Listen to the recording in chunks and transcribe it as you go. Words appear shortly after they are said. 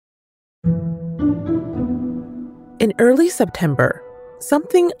In early September,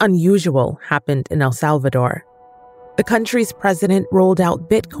 something unusual happened in El Salvador. The country's president rolled out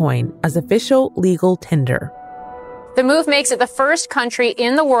Bitcoin as official legal tender. The move makes it the first country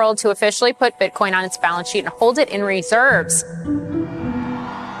in the world to officially put Bitcoin on its balance sheet and hold it in reserves.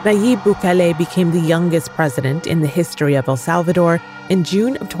 Nayib Bukele became the youngest president in the history of El Salvador in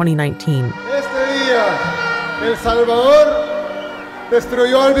June of 2019. Este día, El Salvador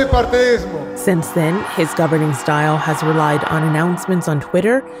destruyó el bipartidismo. Since then, his governing style has relied on announcements on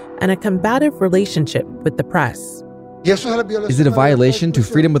Twitter and a combative relationship with the press. Is it a violation to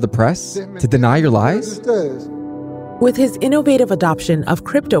freedom of the press to deny your lies? With his innovative adoption of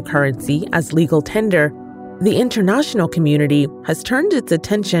cryptocurrency as legal tender, the international community has turned its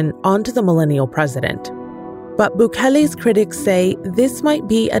attention onto the millennial president. But Bukele's critics say this might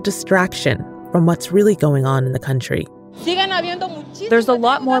be a distraction from what's really going on in the country. There's a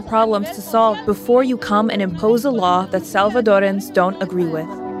lot more problems to solve before you come and impose a law that Salvadorans don't agree with.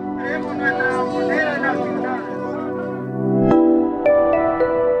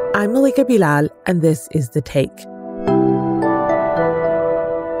 I'm Malika Bilal, and this is The Take.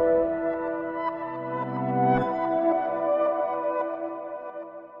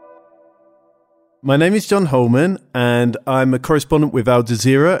 My name is John Holman, and I'm a correspondent with Al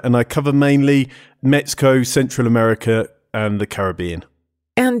Jazeera, and I cover mainly Mexico, Central America, and the Caribbean.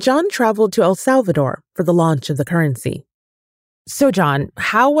 And John traveled to El Salvador for the launch of the currency. So, John,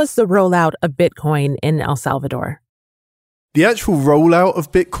 how was the rollout of Bitcoin in El Salvador? The actual rollout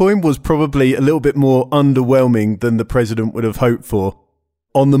of Bitcoin was probably a little bit more underwhelming than the president would have hoped for.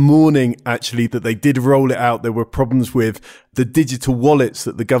 On the morning, actually, that they did roll it out, there were problems with the digital wallets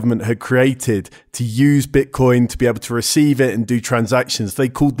that the government had created to use Bitcoin to be able to receive it and do transactions. They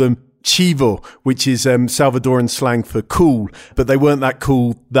called them Chivo, which is Salvadoran slang for cool, but they weren't that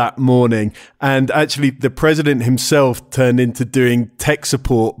cool that morning. And actually, the president himself turned into doing tech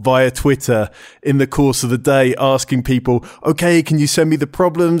support via Twitter in the course of the day, asking people, okay, can you send me the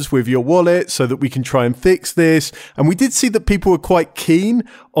problems with your wallet so that we can try and fix this? And we did see that people were quite keen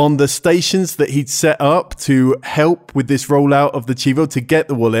on the stations that he'd set up to help with this rollout of the Chivo to get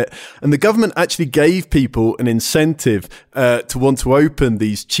the wallet. And the government actually gave people an incentive to want to open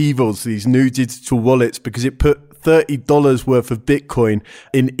these Chivos, these new digital wallets, because it put $30 worth of Bitcoin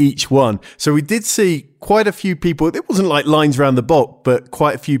in each one. So we did see quite a few people. It wasn't like lines around the block, but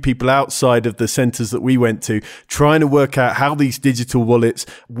quite a few people outside of the centers that we went to trying to work out how these digital wallets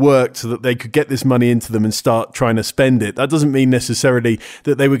worked so that they could get this money into them and start trying to spend it. That doesn't mean necessarily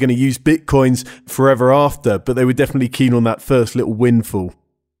that they were going to use Bitcoins forever after, but they were definitely keen on that first little windfall.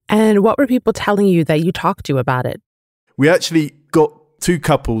 And what were people telling you that you talked to about it? We actually got two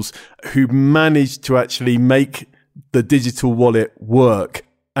couples who managed to actually make the digital wallet work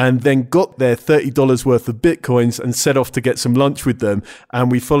and then got their $30 worth of Bitcoins and set off to get some lunch with them.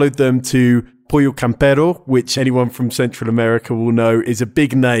 And we followed them to Pollo Campero, which anyone from Central America will know is a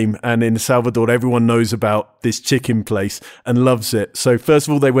big name. And in El Salvador, everyone knows about this chicken place and loves it. So first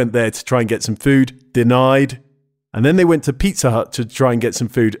of all, they went there to try and get some food, denied. And then they went to Pizza Hut to try and get some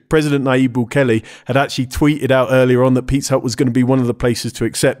food. President Nayib Bukele had actually tweeted out earlier on that Pizza Hut was going to be one of the places to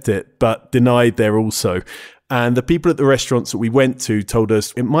accept it, but denied there also. And the people at the restaurants that we went to told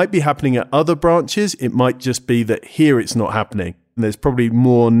us it might be happening at other branches. It might just be that here it's not happening. And there's probably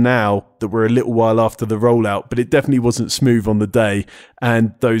more now that we're a little while after the rollout, but it definitely wasn't smooth on the day.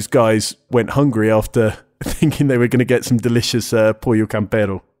 And those guys went hungry after thinking they were going to get some delicious Pollo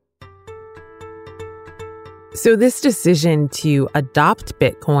Campero. So this decision to adopt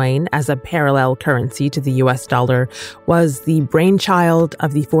Bitcoin as a parallel currency to the US dollar was the brainchild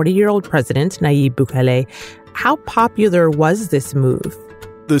of the 40-year-old president, Nayib Bukele. How popular was this move?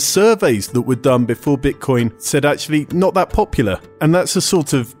 The surveys that were done before Bitcoin said actually not that popular. And that's a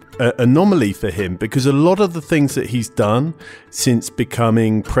sort of anomaly for him, because a lot of the things that he's done since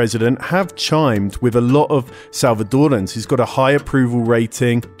becoming president have chimed with a lot of Salvadorans. He's got a high approval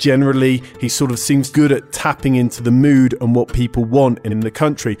rating. Generally, he sort of seems good at tapping into the mood and what people want in the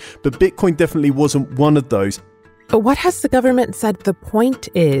country. But Bitcoin definitely wasn't one of those. But what has the government said the point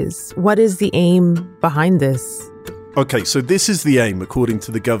is? What is the aim behind this? Okay, so this is the aim, according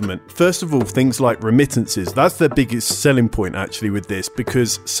to the government. First of all, things like remittances. That's their biggest selling point, actually, with this,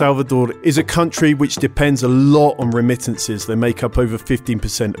 because Salvador is a country which depends a lot on remittances. They make up over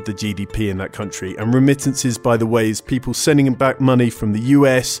 15% of the GDP in that country. And remittances, by the way, is people sending back money from the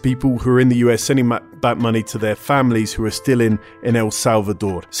US, people who are in the US sending back back money to their families who are still in El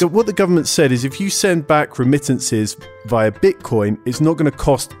Salvador. So what the government said is if you send back remittances via Bitcoin, it's not going to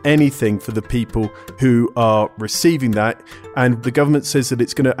cost anything for the people who are receiving that. And the government says that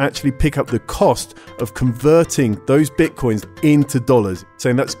it's going to actually pick up the cost of converting those Bitcoins into dollars,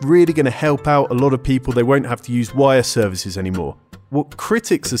 saying that's really going to help out a lot of people. They won't have to use wire services anymore. What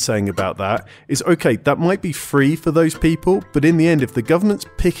critics are saying about that is, okay, that might be free for those people, but in the end, if the government's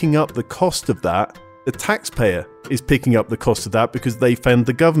picking up the cost of that, the taxpayer is picking up the cost of that because they fund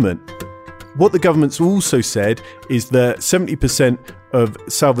the government. What the government's also said is that 70% of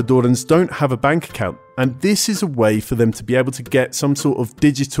Salvadorans don't have a bank account. And this is a way for them to be able to get some sort of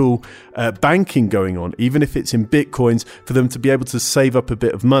digital banking going on, even if it's in Bitcoins, for them to be able to save up a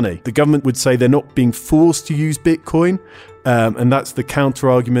bit of money. The government would say they're not being forced to use Bitcoin, and that's the counter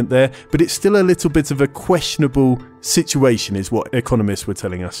argument there. But it's still a little bit of a questionable situation, is what economists were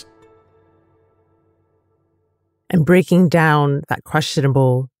telling us. And breaking down that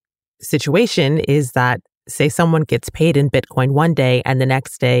questionable situation is that, say someone gets paid in Bitcoin one day and the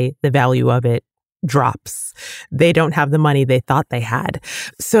next day the value of it drops. They don't have the money they thought they had.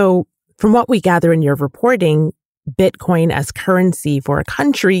 So from what we gather in your reporting, Bitcoin as currency for a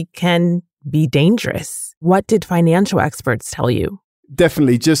country can be dangerous. What did financial experts tell you?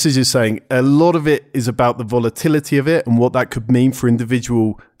 Definitely, just as you're saying, a lot of it is about the volatility of it and what that could mean for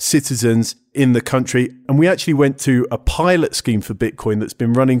individual citizens in the country. And we actually went to a pilot scheme for Bitcoin that's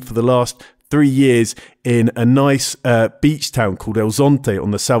been running for the last 3 years in a nice beach town called El Zonte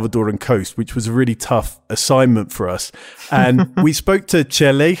on the Salvadoran coast, which was a really tough assignment for us. And we spoke to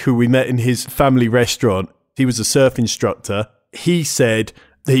Chele, who we met in his family restaurant. He was a surf instructor. He said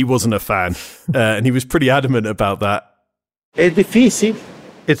that he wasn't a fan, and he was pretty adamant about that.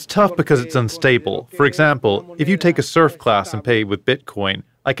 It's tough because it's unstable. For example, if you take a surf class and pay with Bitcoin,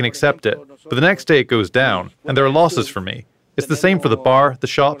 I can accept it. But the next day it goes down, and there are losses for me. It's the same for the bar, the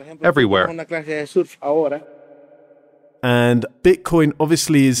shop, everywhere. And Bitcoin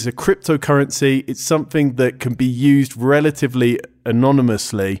obviously is a cryptocurrency. It's something that can be used relatively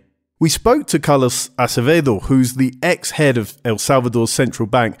anonymously. We spoke to Carlos Acevedo, who's the ex-head of El Salvador's central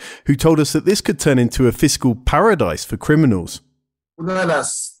bank, who told us that this could turn into a fiscal paradise for criminals. One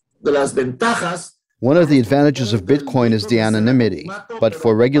of the advantages of Bitcoin is the anonymity, but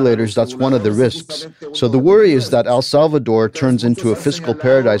for regulators, that's one of the risks. So the worry is that El Salvador turns into a fiscal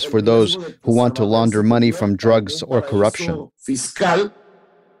paradise for those who want to launder money from drugs or corruption.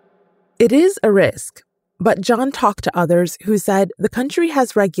 It is a risk, but John talked to others who said the country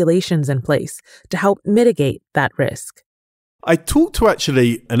has regulations in place to help mitigate that risk. I talked to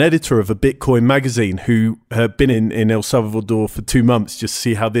actually an editor of a Bitcoin magazine who had been in El Salvador for 2 months just to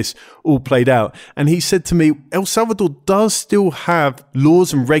see how this all played out. And he said to me, El Salvador does still have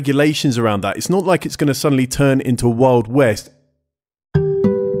laws and regulations around that. It's not like it's going to suddenly turn into a Wild West.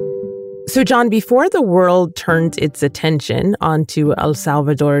 So, John, before the world turned its attention onto El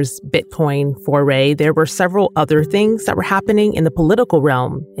Salvador's Bitcoin foray, there were several other things that were happening in the political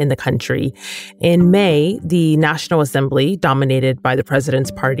realm in the country. In May, the National Assembly, dominated by the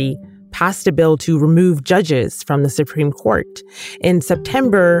president's party, passed a bill to remove judges from the Supreme Court. In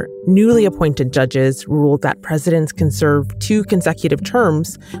September, newly appointed judges ruled that presidents can serve 2 consecutive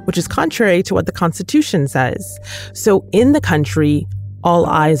terms, which is contrary to what the Constitution says. So in the country, all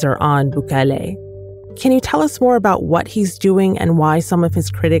eyes are on Bukele. Can you tell us more about what he's doing and why some of his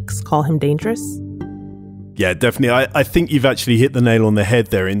critics call him dangerous? Yeah, definitely. I think you've actually hit the nail on the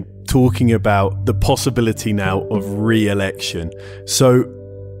head there in talking about the possibility now of re-election. So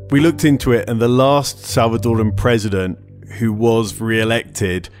we looked into it, and the last Salvadoran president who was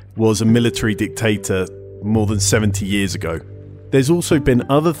re-elected was a military dictator more than 70 years ago. There's also been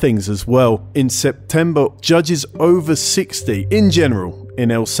other things as well. In September, judges over 60 in general in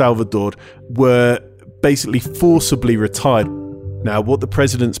El Salvador were basically forcibly retired. Now, what the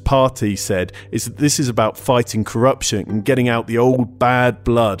president's party said is that this is about fighting corruption and getting out the old bad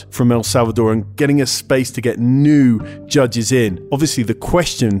blood from El Salvador and getting a space to get new judges in. Obviously, the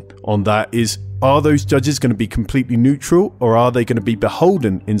question on that is, are those judges going to be completely neutral, or are they going to be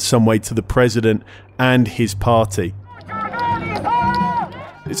beholden in some way to the president and his party?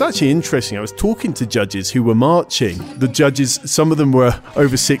 It's actually interesting. I was talking to judges who were marching. The judges, some of them were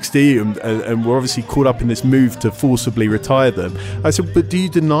over 60 and were obviously caught up in this move to forcibly retire them. I said, but do you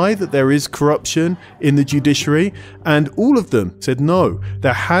deny that there is corruption in the judiciary? And all of them said, no,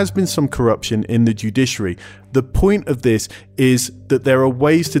 there has been some corruption in the judiciary. The point of this is that there are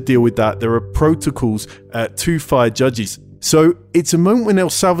ways to deal with that. There are protocols to fire judges. So it's a moment when El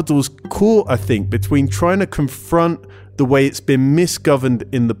Salvador's caught, I think, between trying to confront the way it's been misgoverned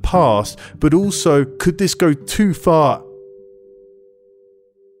in the past, but also, could this go too far?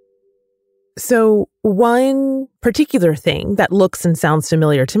 So one particular thing that looks and sounds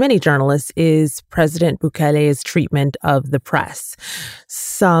familiar to many journalists is President Bukele's treatment of the press.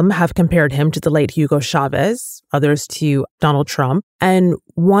 Some have compared him to the late Hugo Chavez, others to Donald Trump. And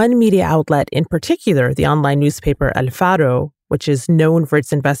one media outlet in particular, the online newspaper El Faro, which is known for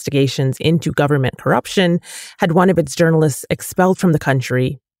its investigations into government corruption, had one of its journalists expelled from the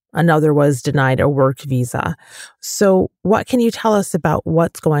country. Another was denied a work visa. So what can you tell us about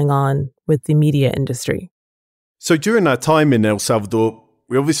what's going on with the media industry? So during our time in El Salvador,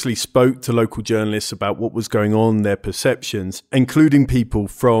 we obviously spoke to local journalists about what was going on, their perceptions, including people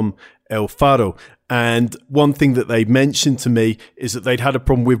from El Faro. And one thing that they mentioned to me is that they'd had a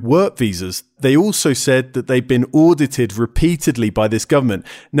problem with work visas. They also said that they'd been audited repeatedly by this government.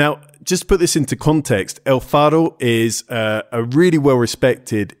 Now, just to put this into context, El Faro is a really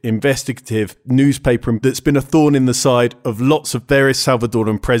well-respected investigative newspaper that's been a thorn in the side of lots of various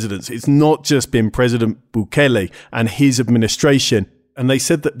Salvadoran presidents. It's not just been President Bukele and his administration. And they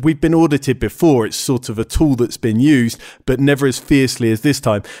said that we've been audited before. It's sort of a tool that's been used, but never as fiercely as this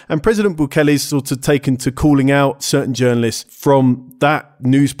time. And President Bukele's sort of taken to calling out certain journalists from that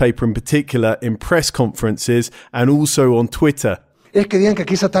newspaper in particular in press conferences and also on Twitter. Es que digan que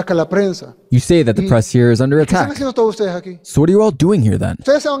aquí se ataca la prensa. You say that the press here is under attack. So what are you all doing here then?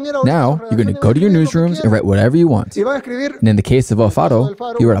 Now, you're going to go to your newsrooms and write whatever you want. And in the case of El Faro,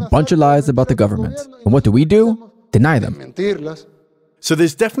 he wrote a bunch of lies about the government. And what do? Deny them. So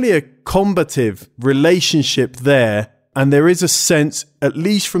there's definitely a combative relationship there. And there is a sense, at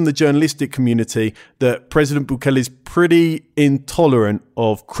least from the journalistic community, that President Bukele is pretty intolerant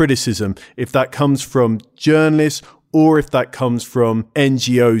of criticism, if that comes from journalists or if that comes from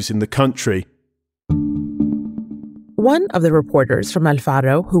NGOs in the country. One of the reporters from El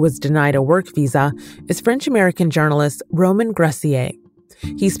Faro who was denied a work visa is French-American journalist Roman Gracier.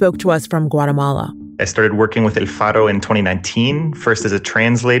 He spoke to us from Guatemala. I started working with El Faro in 2019, first as a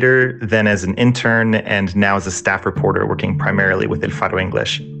translator, then as an intern, and now as a staff reporter working primarily with El Faro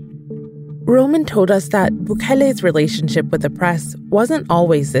English. Roman told us that Bukele's relationship with the press wasn't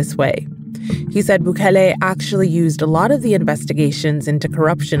always this way. He said Bukele actually used a lot of the investigations into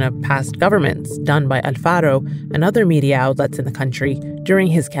corruption of past governments done by El Faro and other media outlets in the country during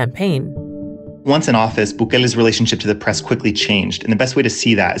his campaign. Once in office, Bukele's relationship to the press quickly changed, and the best way to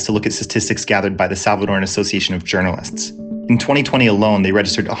see that is to look at statistics gathered by the Salvadoran Association of Journalists. In 2020 alone, they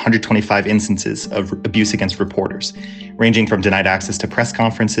registered 125 instances of abuse against reporters, ranging from denied access to press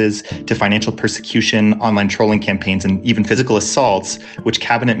conferences to financial persecution, online trolling campaigns, and even physical assaults, which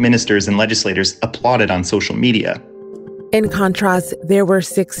cabinet ministers and legislators applauded on social media. In contrast, there were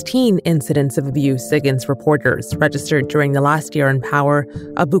 16 incidents of abuse against reporters registered during the last year in power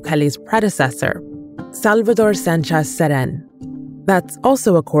of Bukele's predecessor, Salvador Sanchez Seren. That's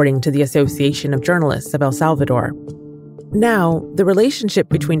also according to the Association of Journalists of El Salvador. Now, the relationship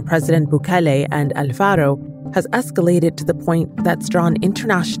between President Bukele and El Faro has escalated to the point that's drawn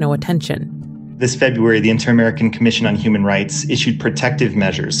international attention. This February, the Inter-American Commission on Human Rights issued protective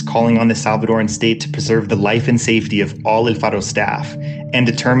measures calling on the Salvadoran state to preserve the life and safety of all El Faro staff and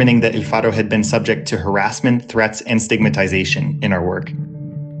determining that El Faro had been subject to harassment, threats, and stigmatization in our work.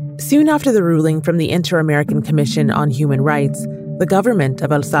 Soon after the ruling from the Inter-American Commission on Human Rights, the government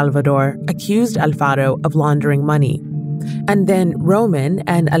of El Salvador accused El Faro of laundering money. And then Roman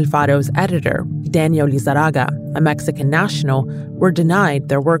and El Faro's editor, Daniel Lizarraga, a Mexican national, were denied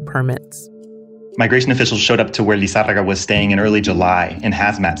their work permits. Migration officials showed up to where Lizarraga was staying in early July in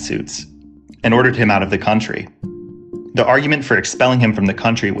hazmat suits and ordered him out of the country. The argument for expelling him from the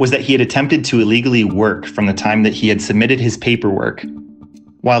country was that he had attempted to illegally work from the time that he had submitted his paperwork.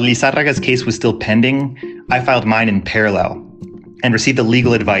 While Lizarraga's case was still pending, I filed mine in parallel and received the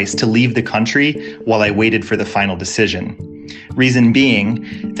legal advice to leave the country while I waited for the final decision. Reason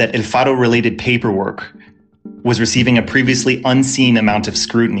being that El Faro-related paperwork was receiving a previously unseen amount of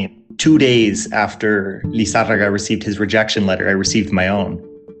scrutiny. 2 days after Lizarraga received his rejection letter, I received my own.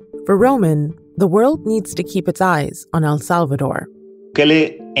 For Roman, the world needs to keep its eyes on El Salvador.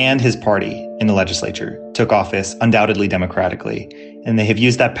 Bukele and his party in the legislature took office undoubtedly democratically, and they have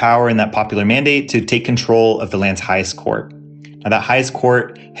used that power and that popular mandate to take control of the land's highest court. Now, that highest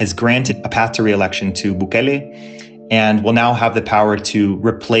court has granted a path to re-election to Bukele and will now have the power to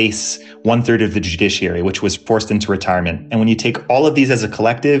replace 1/3 of the judiciary, which was forced into retirement. And when you take all of these as a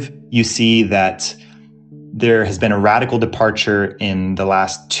collective, you see that there has been a radical departure in the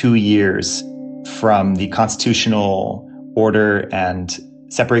last 2 years from the constitutional order and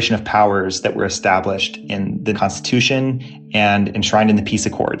separation of powers that were established in the Constitution and enshrined in the peace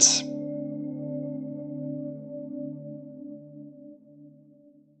accords.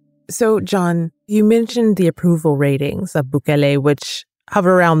 So, John, you mentioned the approval ratings of Bukele, which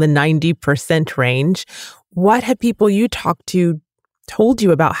hover around the 90% range. What have people you talked to told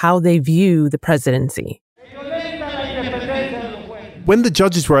you about how they view the presidency? When the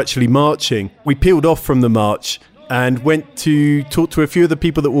judges were actually marching, we peeled off from the march and went to talk to a few of the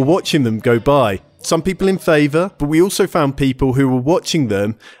people that were watching them go by. Some people in favour, but we also found people who were watching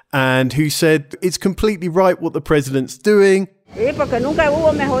them and who said it's completely right what the president's doing.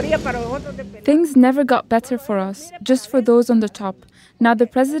 Things never got better for us, just for those on the top. Now the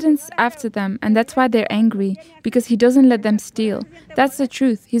president's after them, and that's why they're angry, because he doesn't let them steal. That's the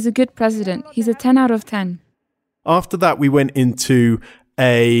truth. He's a good president. He's a 10 out of 10. After that, we went into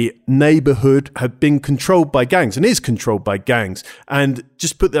a neighborhood had been controlled by gangs and is controlled by gangs. And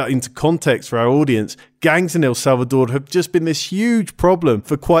just put that into context for our audience, gangs in El Salvador have just been this huge problem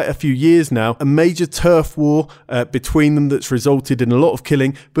for quite a few years now. A major turf war between them that's resulted in a lot of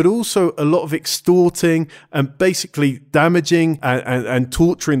killing, but also a lot of extorting and basically damaging and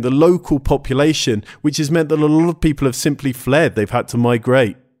torturing the local population, which has meant that a lot of people have simply fled. They've had to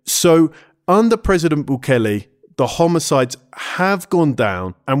migrate. So under President Bukele, the homicides have gone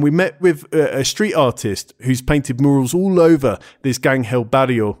down, and we met with a street artist who's painted murals all over this gang-held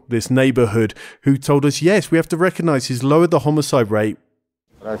barrio, this neighborhood, who told us, yes, we have to recognize he's lowered the homicide rate.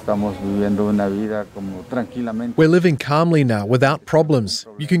 We're living calmly now, without problems.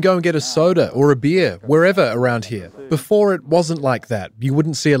 You can go and get a soda or a beer, wherever around here. Before, it wasn't like that. You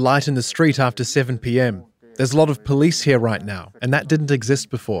wouldn't see a light in the street after 7 p.m. There's a lot of police here right now, and that didn't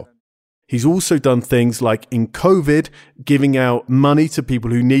exist before. He's also done things like in COVID, giving out money to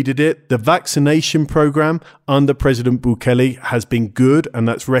people who needed it. The vaccination program under President Bukele has been good, and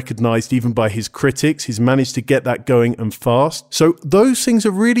that's recognized even by his critics. He's managed to get that going and fast. So those things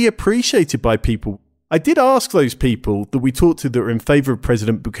are really appreciated by people. I did ask those people that we talked to that were in favor of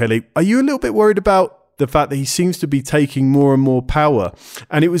President Bukele, are you a little bit worried about the fact that he seems to be taking more and more power?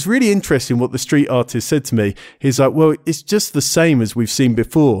 And it was really interesting what the street artist said to me. He's like, well, it's just the same as we've seen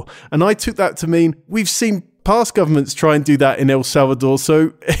before. And I took that to mean we've seen past governments try and do that in El Salvador.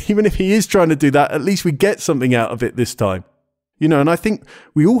 So even if he is trying to do that, at least we get something out of it this time. You know, and I think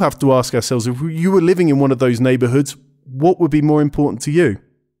we all have to ask ourselves, if you were living in one of those neighborhoods, what would be more important to you?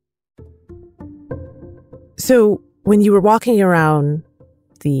 So when you were walking around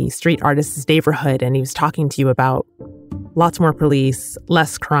the street artist's neighborhood and he was talking to you about lots more police,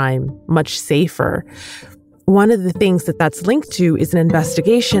 less crime, much safer, one of the things that's linked to is an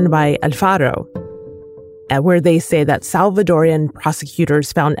investigation by El Faro, where they say that Salvadorian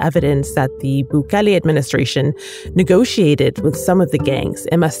prosecutors found evidence that the Bukele administration negotiated with some of the gangs,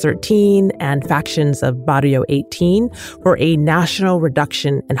 MS-13 and factions of Barrio 18, for a national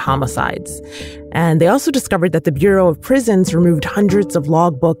reduction in homicides. And they also discovered that the Bureau of Prisons removed hundreds of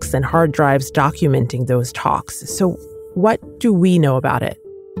logbooks and hard drives documenting those talks. So what do we know about it?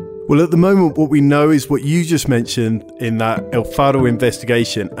 Well, at the moment, what we know is what you just mentioned in that El Faro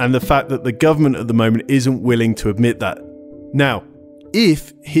investigation, and the fact that the government at the moment isn't willing to admit that. Now,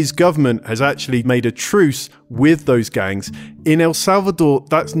 if his government has actually made a truce with those gangs, in El Salvador,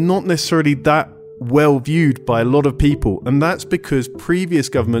 that's not necessarily that well viewed by a lot of people. And that's because previous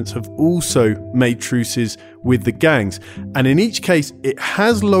governments have also made truces with the gangs. And in each case, it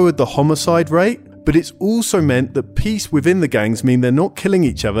has lowered the homicide rate, but it's also meant that peace within the gangs mean they're not killing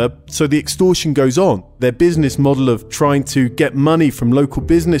each other, so the extortion goes on. Their business model of trying to get money from local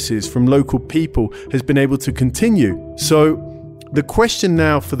businesses, from local people, has been able to continue. So the question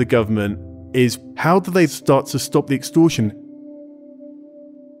now for the government is, how do they start to stop the extortion?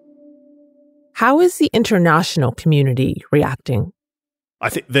 How is the international community reacting? I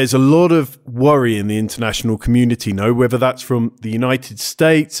think there's a lot of worry in the international community, whether that's from the United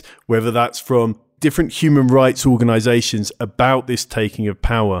States, whether that's from different human rights organizations about this taking of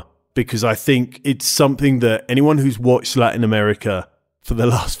power, because I think it's something that anyone who's watched Latin America for the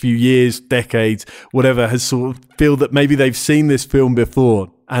last few years, decades, whatever, has sort of feel that maybe they've seen this film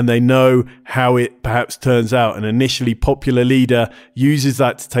before and they know how it perhaps turns out. An initially popular leader uses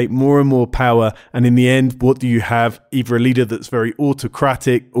that to take more and more power. And in the end, what do you have? Either a leader that's very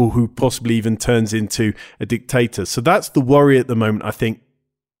autocratic or who possibly even turns into a dictator. So that's the worry at the moment, I think.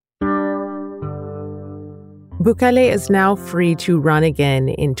 Bukele is now free to run again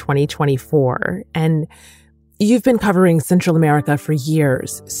in 2024. And you've been covering Central America for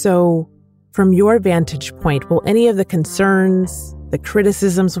years. So from your vantage point, will any of the concerns the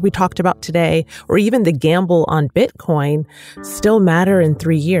criticisms we talked about today, or even the gamble on Bitcoin still matter in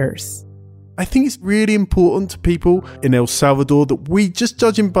 3 years. I think it's really important to people in El Salvador that we, just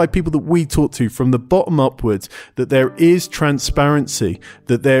judging by people that we talk to from the bottom upwards, that there is transparency,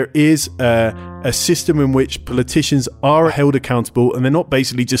 that there is a system in which politicians are held accountable and they're not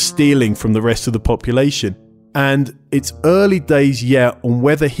basically just stealing from the rest of the population. And it's early days yet on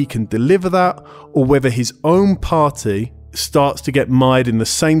whether he can deliver that or whether his own party starts to get mired in the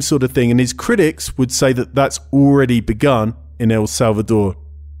same sort of thing. And his critics would say that that's already begun in El Salvador.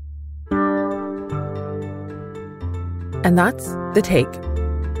 And that's The Take.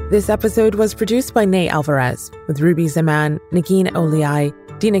 This episode was produced by Nate Alvarez, with Ruby Zaman, Nagin Oliai,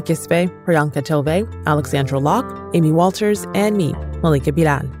 Dina Kispe, Priyanka Tilve, Alexandra Locke, Amy Walters, and me, Malika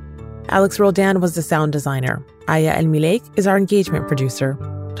Bilal. Alex Roldan was the sound designer. Aya El-Milek is our engagement producer.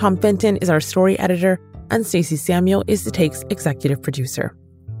 Tom Fenton is our story editor, and Stacey Samuel is The Take's executive producer.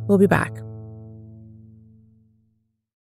 We'll be back.